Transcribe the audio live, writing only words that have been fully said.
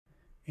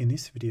In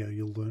this video,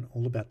 you'll learn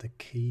all about the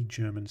key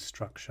German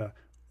structure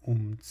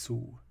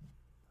zu.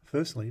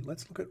 Firstly,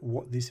 let's look at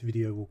what this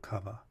video will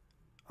cover.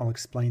 I'll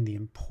explain the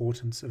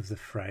importance of the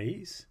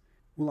phrase.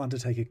 We'll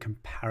undertake a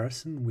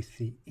comparison with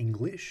the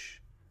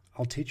English.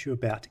 I'll teach you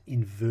about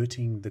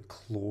inverting the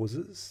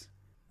clauses,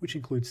 which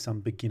includes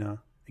some beginner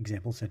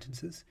example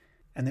sentences.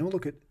 And then we'll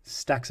look at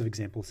stacks of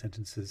example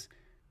sentences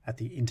at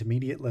the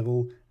intermediate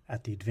level,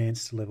 at the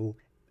advanced level,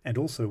 and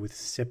also with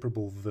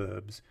separable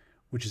verbs,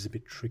 which is a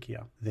bit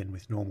trickier than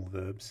with normal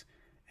verbs.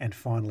 And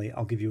finally,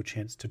 I'll give you a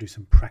chance to do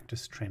some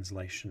practice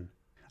translation.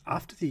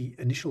 After the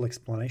initial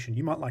explanation,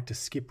 you might like to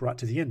skip right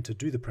to the end to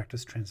do the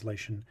practice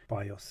translation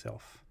by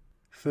yourself.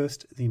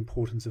 First, the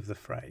importance of the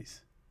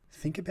phrase.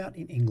 Think about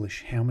in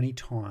English how many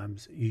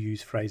times you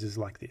use phrases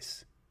like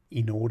this.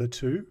 In order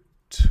to,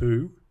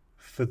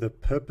 for the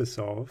purpose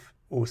of,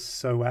 or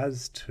so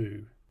as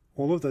to.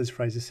 All of those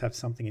phrases have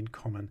something in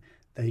common.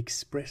 They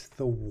express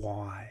the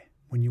why.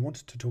 When you want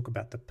to talk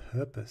about the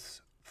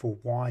purpose for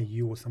why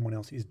you or someone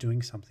else is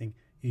doing something,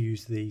 you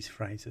use these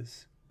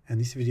phrases. And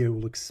this video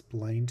will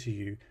explain to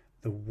you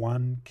the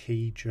one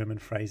key German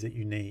phrase that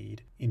you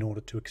need in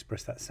order to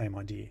express that same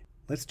idea.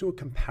 Let's do a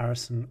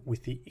comparison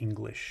with the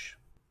English.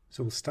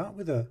 So we'll start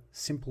with a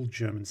simple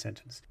German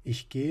sentence.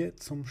 Ich gehe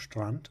zum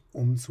Strand,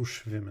 zu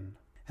schwimmen.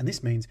 And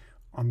this means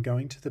I'm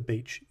going to the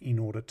beach in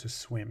order to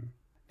swim.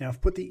 Now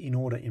I've put the in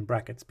order in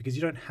brackets because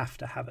you don't have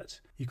to have it.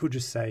 You could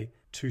just say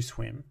to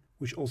swim,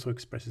 which also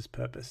expresses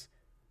purpose.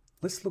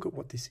 Let's look at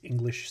what this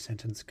English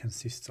sentence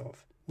consists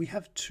of. We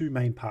have two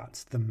main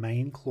parts. The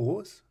main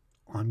clause,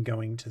 I'm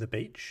going to the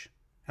beach,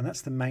 and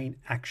that's the main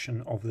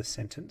action of the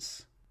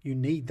sentence. You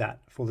need that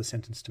for the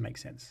sentence to make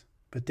sense.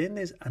 But then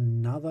there's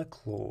another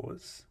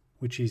clause,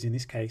 which is in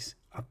this case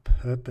a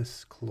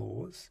purpose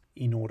clause,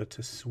 in order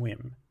to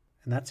swim.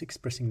 And that's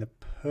expressing the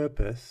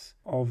purpose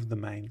of the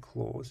main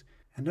clause.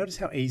 And notice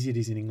how easy it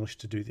is in English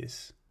to do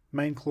this.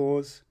 Main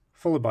clause,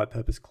 followed by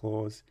purpose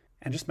clause,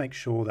 and just make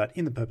sure that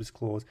in the purpose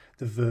clause,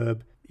 the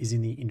verb is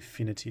in the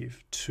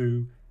infinitive,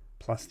 to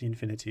plus the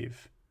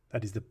infinitive.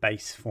 That is the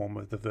base form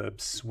of the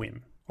verb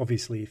swim.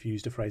 Obviously, if you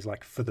used a phrase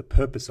like for the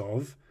purpose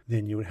of,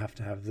 then you would have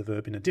to have the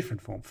verb in a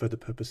different form, for the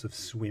purpose of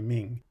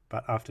swimming.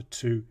 But after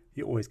to,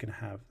 you're always going to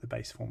have the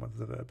base form of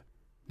the verb.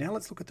 Now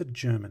let's look at the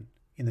German.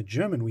 In the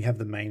German, we have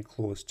the main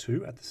clause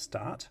to at the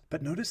start,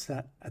 but notice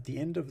that at the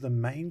end of the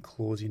main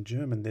clause in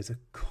German, there's a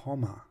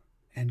comma.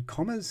 And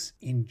commas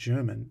in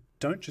German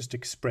don't just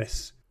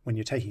express when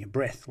you're taking a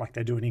breath like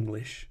they do in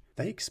English.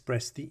 They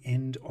express the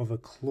end of a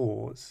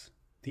clause,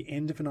 the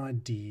end of an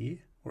idea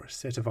or a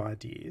set of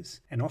ideas,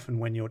 and often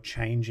when you're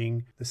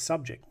changing the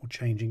subject or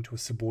changing to a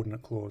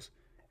subordinate clause.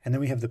 And then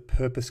we have the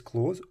purpose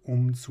clause,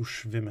 zu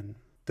schwimmen.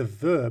 The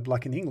verb,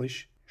 like in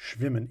English,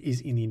 schwimmen,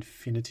 is in the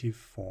infinitive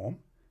form,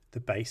 the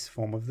base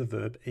form of the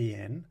verb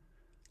en,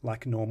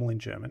 like normal in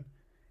German.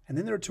 And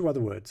then there are two other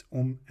words,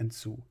 and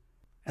zu.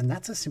 And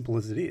that's as simple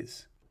as it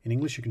is. In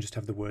English, you can just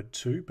have the word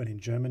to, but in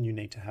German, you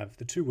need to have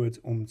the two words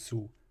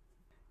zu.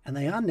 And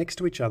they are next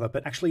to each other,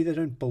 but actually they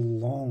don't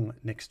belong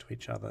next to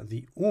each other.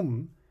 The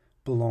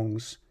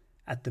belongs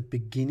at the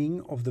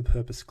beginning of the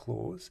purpose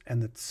clause,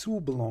 and the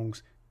zu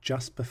belongs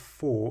just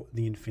before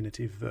the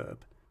infinitive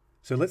verb.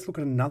 So let's look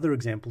at another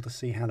example to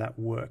see how that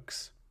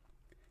works.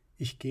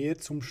 Ich gehe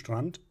zum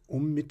Strand,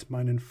 mit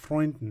meinen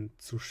Freunden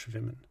zu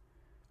schwimmen.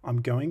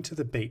 I'm going to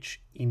the beach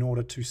in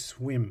order to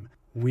swim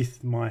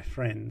with my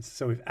friends.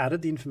 So we've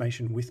added the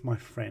information with my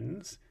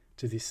friends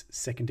to this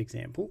second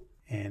example.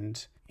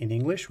 And in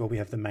English, well, we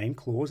have the main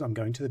clause, I'm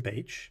going to the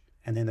beach,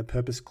 and then the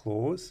purpose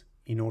clause,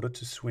 in order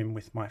to swim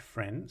with my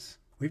friends.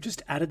 We've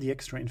just added the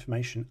extra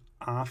information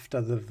after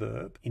the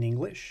verb. In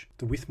English,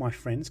 the with my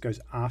friends goes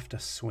after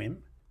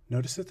swim.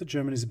 Notice that the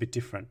German is a bit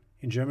different.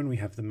 In German, we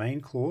have the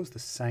main clause, the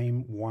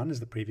same one as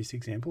the previous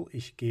example,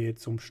 ich gehe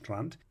zum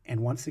Strand.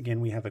 And once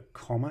again, we have a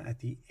comma at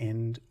the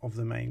end of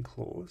the main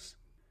clause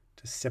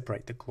to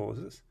separate the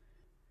clauses.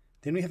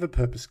 Then we have a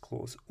purpose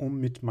clause,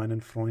 mit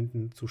meinen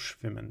Freunden zu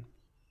schwimmen.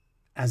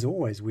 As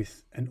always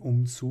with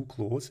an zu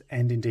clause,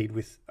 and indeed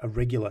with a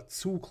regular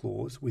zu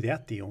clause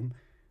without the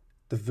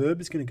the verb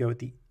is going to go at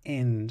the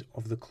end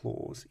of the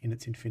clause in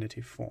its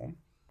infinitive form.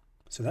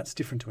 So that's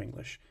different to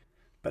English.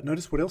 But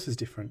notice what else is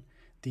different.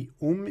 The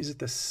is at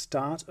the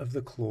start of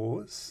the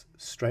clause,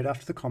 straight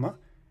after the comma,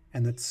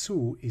 and the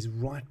zu is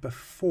right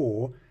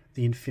before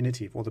the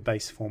infinitive or the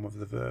base form of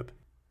the verb.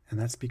 And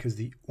that's because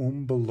the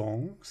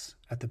belongs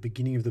at the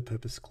beginning of the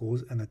purpose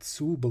clause and the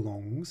zu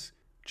belongs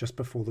just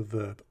before the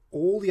verb.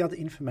 All the other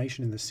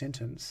information in the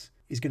sentence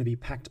is going to be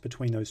packed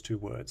between those two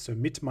words. So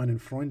mit meinen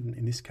Freunden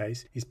in this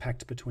case is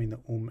packed between the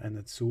and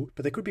the zu,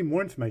 but there could be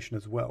more information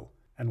as well,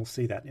 and we'll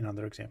see that in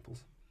other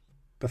examples.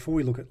 Before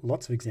we look at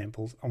lots of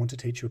examples, I want to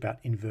teach you about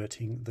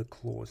inverting the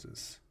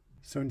clauses.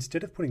 So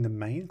instead of putting the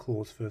main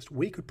clause first,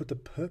 we could put the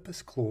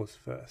purpose clause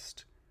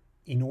first.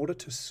 In order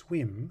to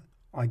swim,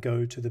 I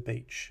go to the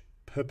beach.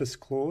 Purpose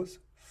clause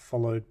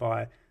followed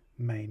by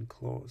main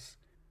clause.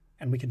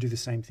 And we can do the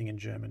same thing in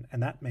German,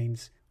 and that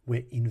means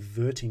we're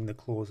inverting the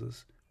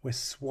clauses. We're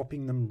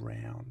swapping them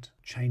round,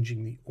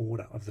 changing the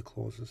order of the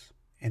clauses.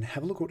 and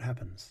have a look what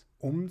happens.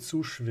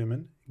 Zu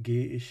schwimmen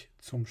gehe ich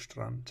zum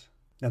Strand.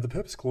 Now the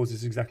purpose clause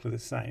is exactly the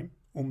same.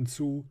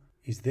 Zu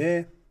is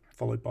there,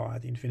 followed by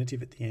the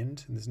infinitive at the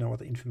end, and there's no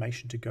other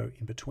information to go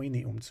in between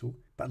the zu.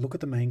 But look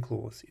at the main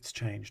clause, it's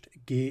changed.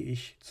 Gehe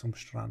ich zum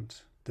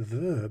Strand. The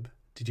verb,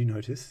 did you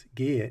notice,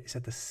 gehe is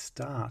at the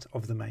start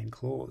of the main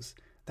clause.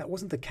 That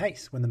wasn't the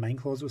case when the main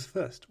clause was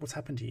first. What's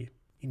happened here?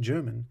 In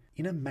German,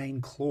 in a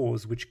main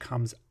clause which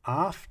comes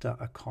after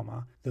a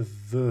comma, the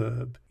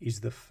verb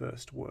is the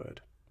first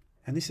word.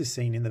 And this is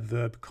seen in the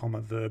verb,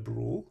 comma, verb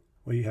rule,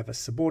 where you have a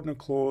subordinate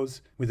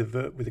clause with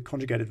a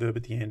conjugated verb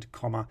at the end,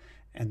 comma,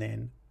 and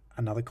then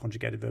another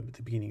conjugated verb at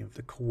the beginning of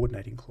the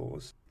coordinating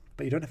clause.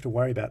 But you don't have to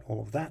worry about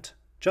all of that.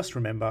 Just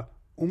remember,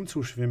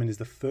 zu schwimmen is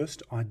the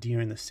first idea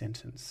in the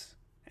sentence,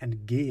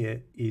 and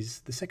gehe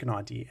is the second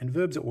idea, and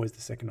verbs are always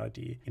the second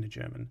idea in a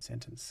German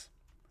sentence.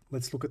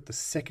 Let's look at the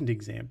second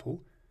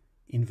example,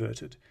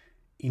 inverted.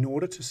 In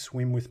order to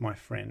swim with my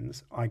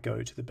friends, I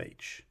go to the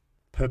beach.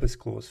 Purpose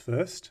clause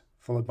first,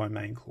 followed by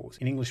main clause.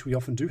 In English, we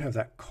often do have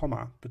that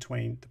comma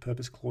between the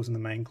purpose clause and the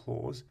main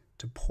clause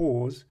to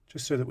pause,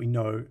 just so that we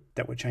know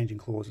that we're changing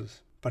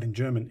clauses. But in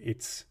German,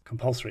 it's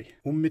compulsory.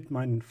 Mit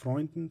meinen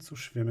Freunden zu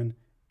schwimmen,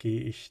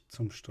 gehe ich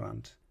zum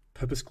Strand.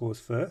 Purpose clause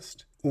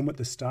first, at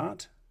the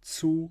start,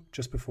 zu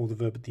just before the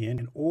verb at the end,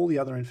 and all the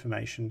other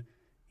information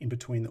in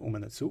between the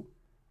and the zu.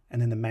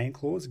 And then the main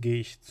clause,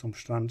 gehe ich zum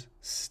Strand,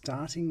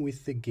 starting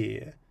with the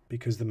gehe,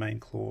 because the main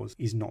clause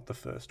is not the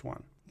first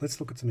one. Let's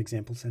look at some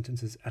example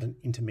sentences at an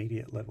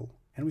intermediate level.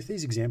 And with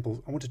these examples,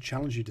 I want to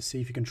challenge you to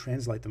see if you can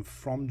translate them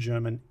from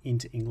German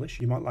into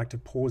English. You might like to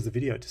pause the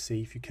video to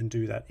see if you can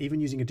do that, even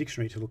using a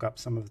dictionary to look up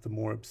some of the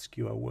more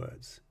obscure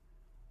words.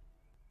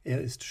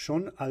 Ist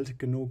schon alt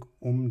genug,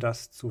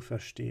 das zu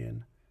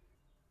verstehen.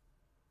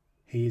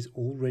 He is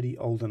already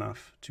old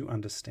enough to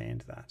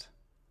understand that.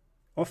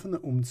 Often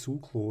the zu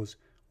clause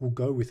will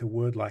go with a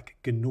word like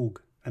genug,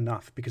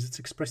 enough, because it's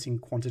expressing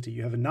quantity.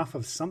 You have enough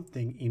of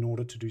something in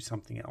order to do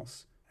something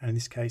else. And in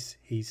this case,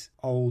 he's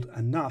old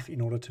enough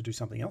in order to do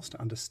something else,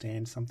 to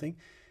understand something.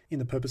 In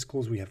the purpose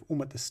clause, we have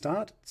at the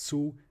start,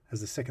 zu as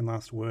the second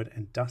last word,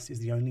 and das is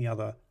the only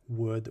other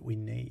word that we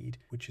need,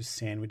 which is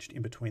sandwiched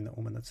in between the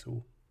and the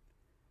zu.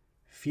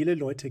 Viele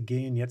Leute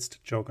gehen jetzt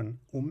joggen,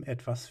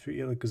 etwas für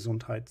ihre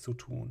Gesundheit zu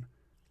tun.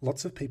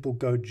 Lots of people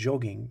go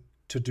jogging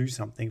to do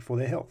something for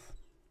their health.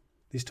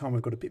 This time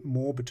we've got a bit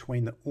more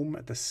between the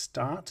at the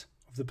start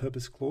of the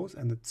purpose clause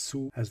and the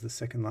zu as the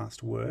second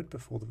last word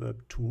before the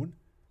verb tun,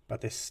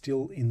 but they're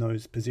still in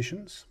those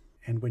positions.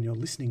 And when you're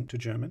listening to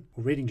German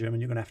or reading German,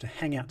 you're going to have to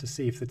hang out to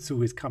see if the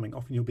zu is coming.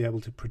 Often you'll be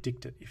able to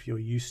predict it if you're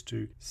used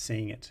to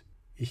seeing it.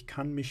 Ich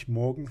kann mich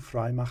morgen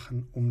frei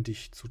machen,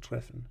 dich zu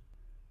treffen.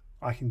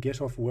 I can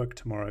get off work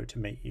tomorrow to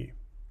meet you.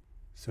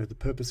 So the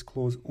purpose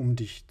clause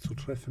dich zu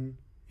treffen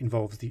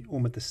involves the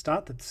at the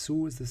start, the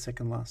zu is the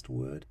second last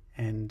word,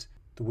 and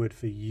the word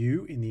for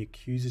you in the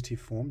accusative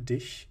form,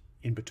 dich,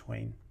 in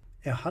between.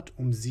 Hat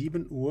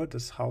 7 Uhr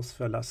das Haus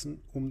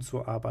verlassen,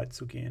 zur Arbeit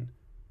zu gehen.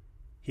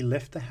 He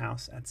left the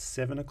house at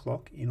 7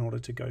 o'clock in order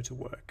to go to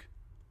work.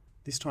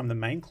 This time the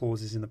main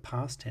clause is in the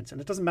past tense, and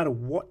it doesn't matter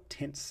what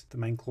tense the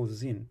main clause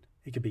is in.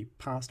 It could be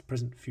past,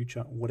 present,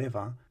 future,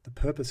 whatever. The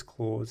purpose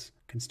clause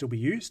can still be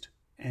used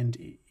and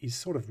is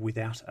sort of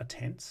without a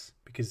tense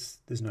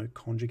because there's no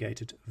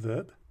conjugated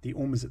verb. The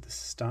is at the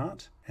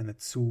start and the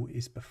zu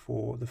is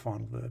before the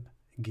final verb,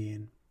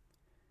 gehen.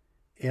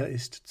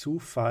 Ist zu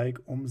feig,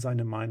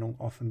 seine Meinung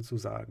offen zu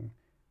sagen.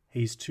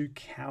 He is too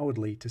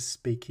cowardly to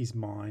speak his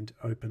mind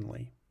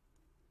openly.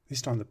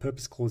 This time the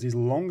purpose clause is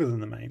longer than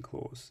the main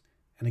clause.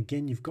 And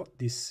again, you've got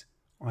this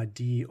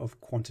idea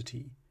of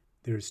quantity.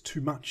 There is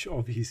too much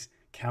of his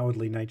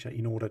cowardly nature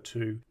in order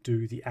to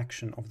do the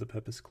action of the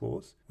purpose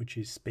clause, which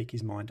is speak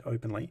his mind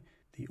openly.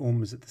 The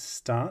is at the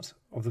start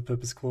of the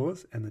purpose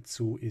clause and the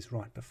zu is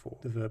right before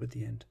the verb at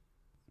the end.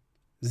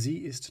 Sie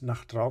ist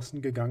nach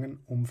draußen gegangen,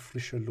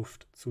 frische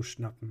Luft zu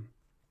schnappen.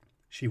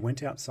 She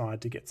went outside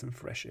to get some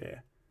fresh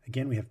air.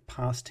 Again, we have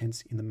past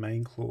tense in the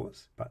main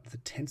clause, but the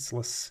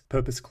tenseless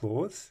purpose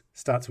clause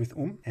starts with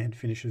and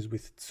finishes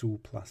with zu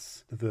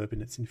plus the verb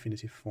in its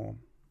infinitive form.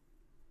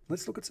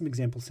 Let's look at some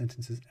example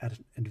sentences at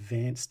an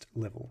advanced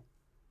level.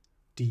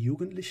 Die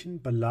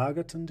Jugendlichen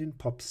belagerten den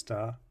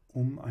Popstar,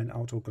 ein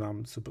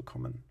Autogramm zu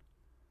bekommen.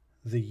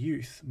 The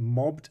youth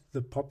mobbed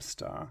the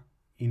popstar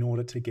in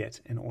order to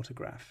get an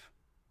autograph.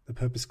 The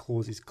purpose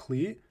clause is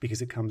clear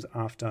because it comes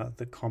after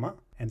the comma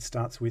and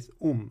starts with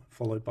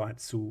followed by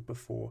zu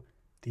before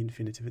the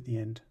infinitive at the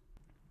end.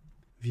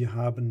 Wir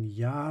haben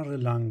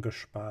jahrelang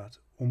gespart,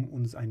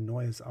 uns ein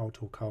neues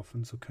Auto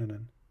kaufen zu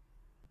können.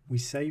 We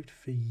saved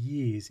for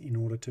years in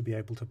order to be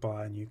able to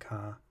buy a new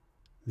car.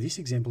 This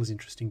example is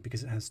interesting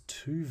because it has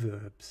two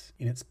verbs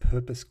in its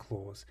purpose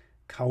clause,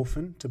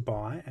 kaufen, to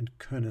buy, and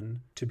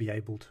können, to be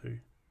able to.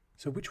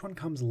 So which one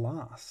comes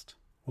last?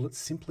 Well, it's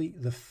simply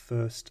the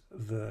first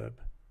verb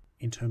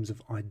in terms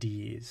of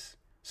ideas.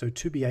 So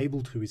to be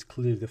able to is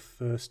clearly the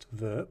first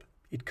verb.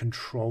 It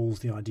controls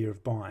the idea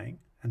of buying,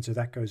 And so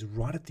that goes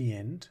right at the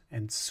end,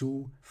 and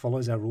zu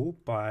follows our rule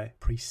by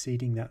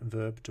preceding that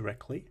verb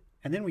directly.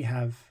 And then we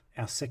have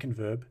our second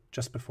verb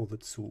just before the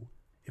zu.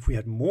 If we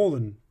had more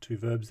than two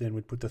verbs, then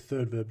we'd put the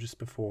third verb just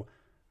before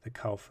the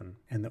kaufen.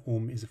 And the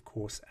is, of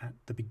course, at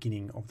the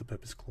beginning of the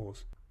purpose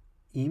clause.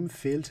 Ihm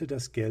fehlte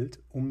das Geld,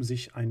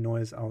 sich ein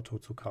neues Auto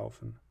zu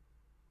kaufen.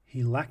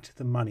 He lacked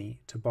the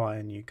money to buy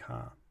a new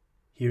car.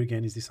 Here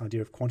again is this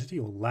idea of quantity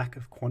or lack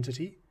of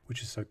quantity,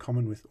 which is so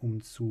common with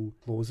zu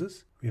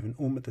clauses. We have an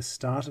at the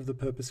start of the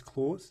purpose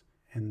clause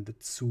and the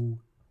zu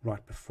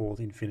right before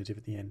the infinitive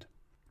at the end.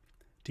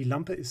 Die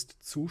Lampe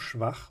ist zu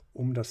schwach,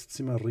 das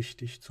Zimmer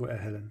richtig zu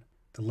erhellen.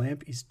 The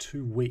lamp is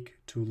too weak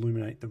to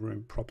illuminate the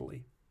room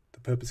properly. The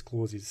purpose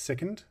clause is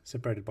second,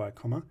 separated by a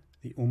comma.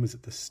 The is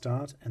at the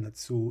start and the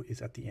zu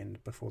is at the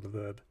end before the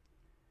verb.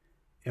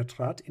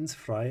 Trat ins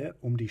Freie,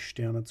 die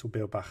Sterne zu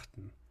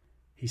beobachten.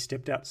 He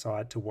stepped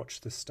outside to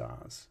watch the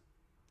stars.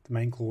 The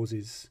main clause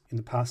is in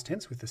the past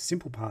tense with the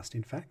simple past,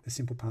 in fact, the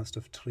simple past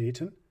of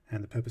treten,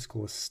 and the purpose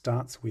clause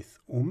starts with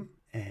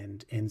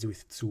and ends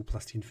with zu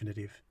plus the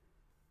infinitive.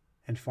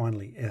 And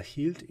finally,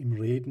 hielt im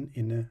Reden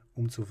inne,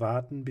 zu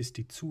warten, bis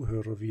die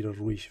Zuhörer wieder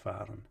ruhig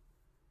waren.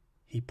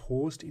 He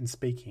paused in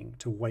speaking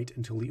to wait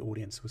until the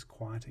audience was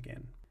quiet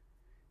again.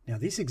 Now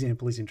this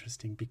example is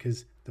interesting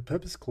because the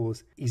purpose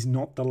clause is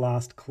not the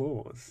last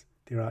clause.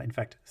 There are in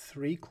fact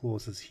three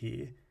clauses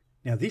here.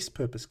 Now this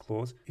purpose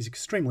clause is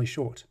extremely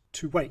short.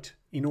 To wait,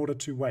 in order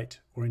to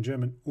wait, or in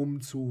German,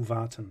 zu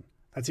warten.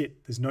 That's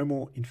it. There's no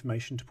more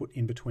information to put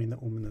in between the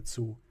and the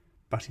zu.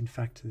 But in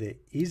fact, there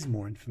is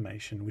more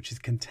information which is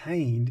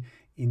contained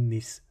in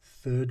this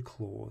third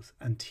clause,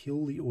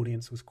 until the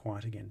audience was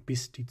quiet again,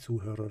 bis die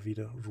Zuhörer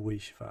wieder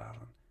ruhig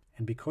waren.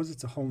 And because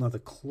it's a whole nother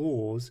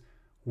clause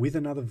with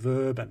another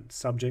verb and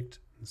subject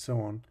and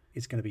so on,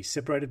 it's going to be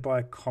separated by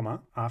a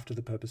comma after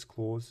the purpose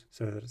clause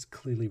so that it's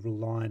clearly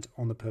reliant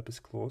on the purpose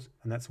clause,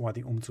 and that's why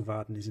the zu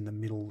warten is in the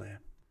middle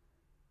there.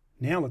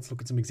 Now let's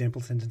look at some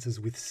example sentences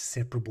with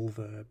separable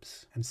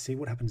verbs and see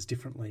what happens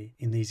differently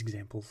in these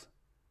examples.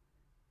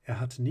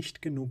 Hat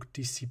nicht genug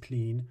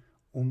Disziplin,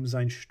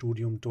 sein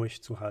Studium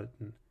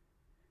durchzuhalten.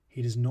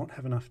 He does not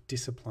have enough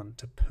discipline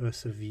to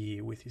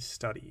persevere with his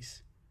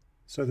studies.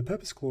 So the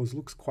purpose clause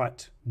looks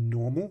quite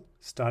normal,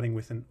 starting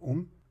with an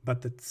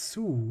but the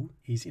zu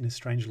is in a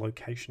strange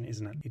location,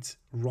 isn't it? It's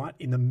right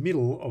in the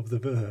middle of the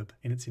verb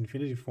in its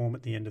infinitive form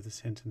at the end of the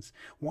sentence.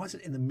 Why is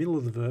it in the middle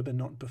of the verb and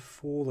not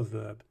before the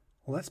verb?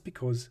 Well, that's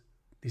because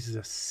this is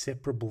a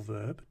separable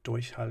verb,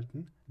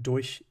 durchhalten.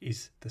 Durch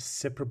is the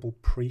separable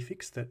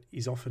prefix that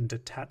is often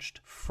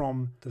detached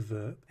from the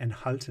verb, and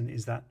halten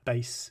is that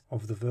base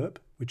of the verb,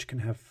 which can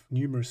have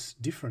numerous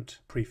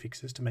different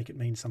prefixes to make it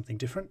mean something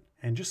different.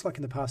 And just like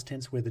in the past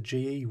tense where the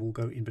GE will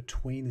go in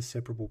between the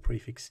separable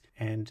prefix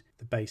and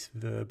the base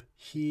verb,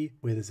 here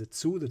where there's a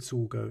zu, the zu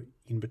will go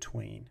in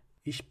between.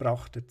 Ich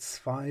brauchte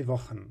 2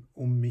 Wochen,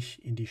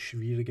 mich in die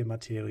schwierige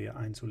Materie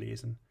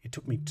einzulesen. It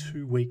took me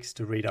 2 weeks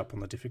to read up on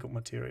the difficult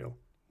material.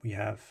 We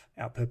have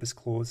our purpose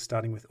clause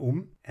starting with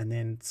and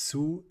then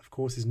zu, of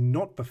course, is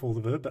not before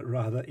the verb, but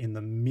rather in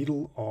the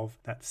middle of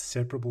that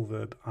separable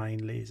verb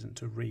einlesen,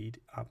 to read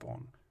up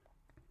on.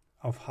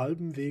 Auf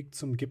halbem Weg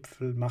zum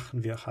Gipfel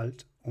machen wir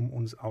Halt,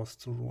 uns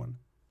auszuruhen.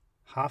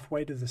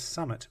 Halfway to the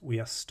summit, we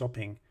are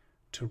stopping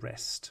to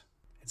rest.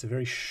 It's a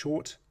very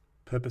short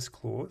purpose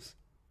clause,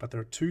 but there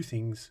are 2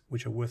 things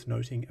which are worth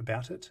noting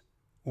about it.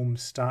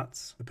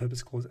 Starts the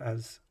purpose clause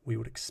as we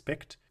would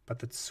expect, but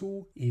the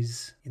zu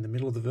is in the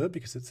middle of the verb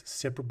because it's a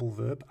separable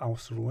verb,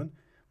 ausruhen,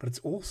 but it's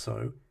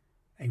also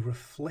a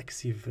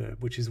reflexive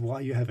verb, which is why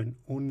you have an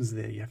uns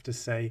there. You have to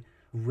say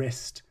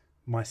rest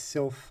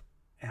myself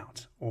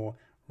out or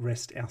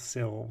rest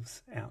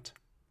ourselves out.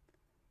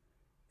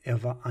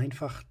 War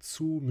einfach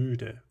zu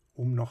müde,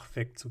 noch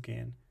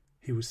wegzugehen.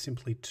 He was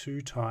simply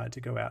too tired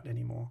to go out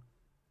anymore.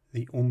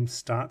 The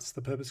starts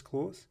the purpose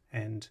clause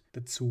and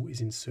the zu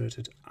is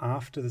inserted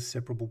after the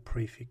separable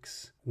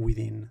prefix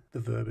within the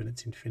verb in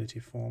its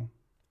infinitive form.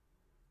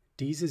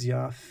 Dieses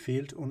Jahr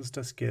fehlt uns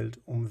das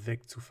Geld,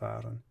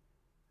 wegzufahren.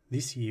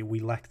 This year we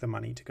lack the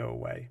money to go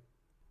away.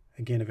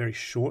 Again, a very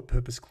short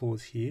purpose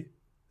clause here.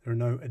 There are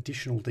no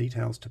additional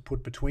details to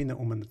put between the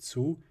and the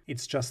zu.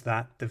 It's just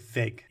that the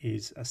weg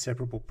is a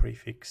separable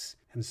prefix,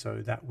 and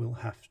so that will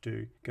have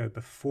to go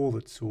before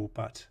the zu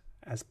but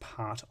as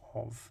part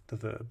of the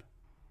verb.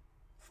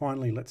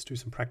 Finally, let's do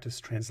some practice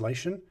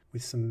translation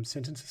with some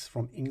sentences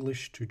from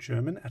English to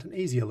German at an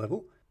easier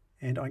level.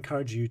 And I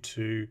encourage you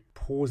to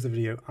pause the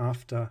video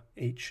after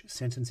each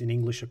sentence in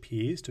English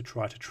appears to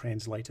try to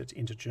translate it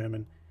into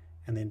German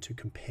and then to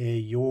compare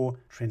your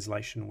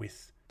translation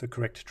with the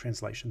correct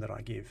translation that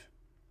I give.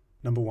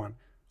 Number 1.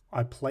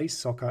 I play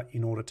soccer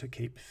in order to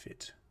keep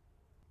fit.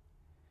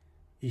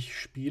 Ich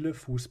spiele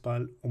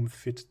Fußball,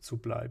 fit zu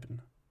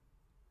bleiben.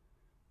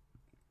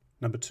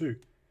 Number 2.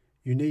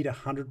 You need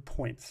 100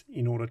 points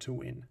in order to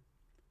win.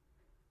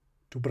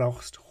 Du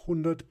brauchst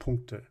 100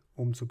 Punkte,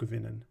 zu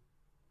gewinnen.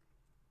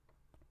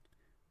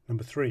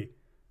 Number 3.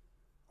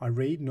 I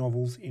read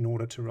novels in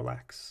order to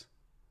relax.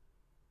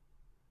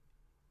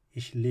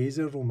 Ich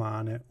lese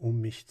Romane,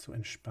 mich zu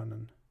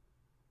entspannen.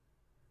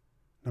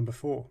 Number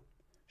 4.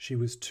 She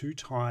was too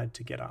tired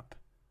to get up.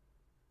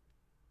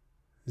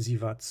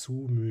 Sie war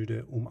zu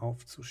müde,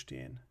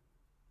 aufzustehen.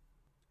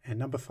 And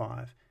number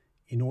 5.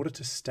 In order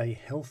to stay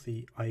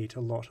healthy, I eat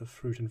a lot of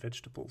fruit and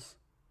vegetables.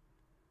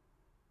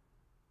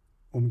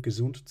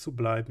 Gesund zu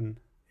bleiben,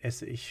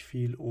 esse ich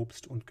viel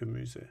Obst und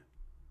Gemüse.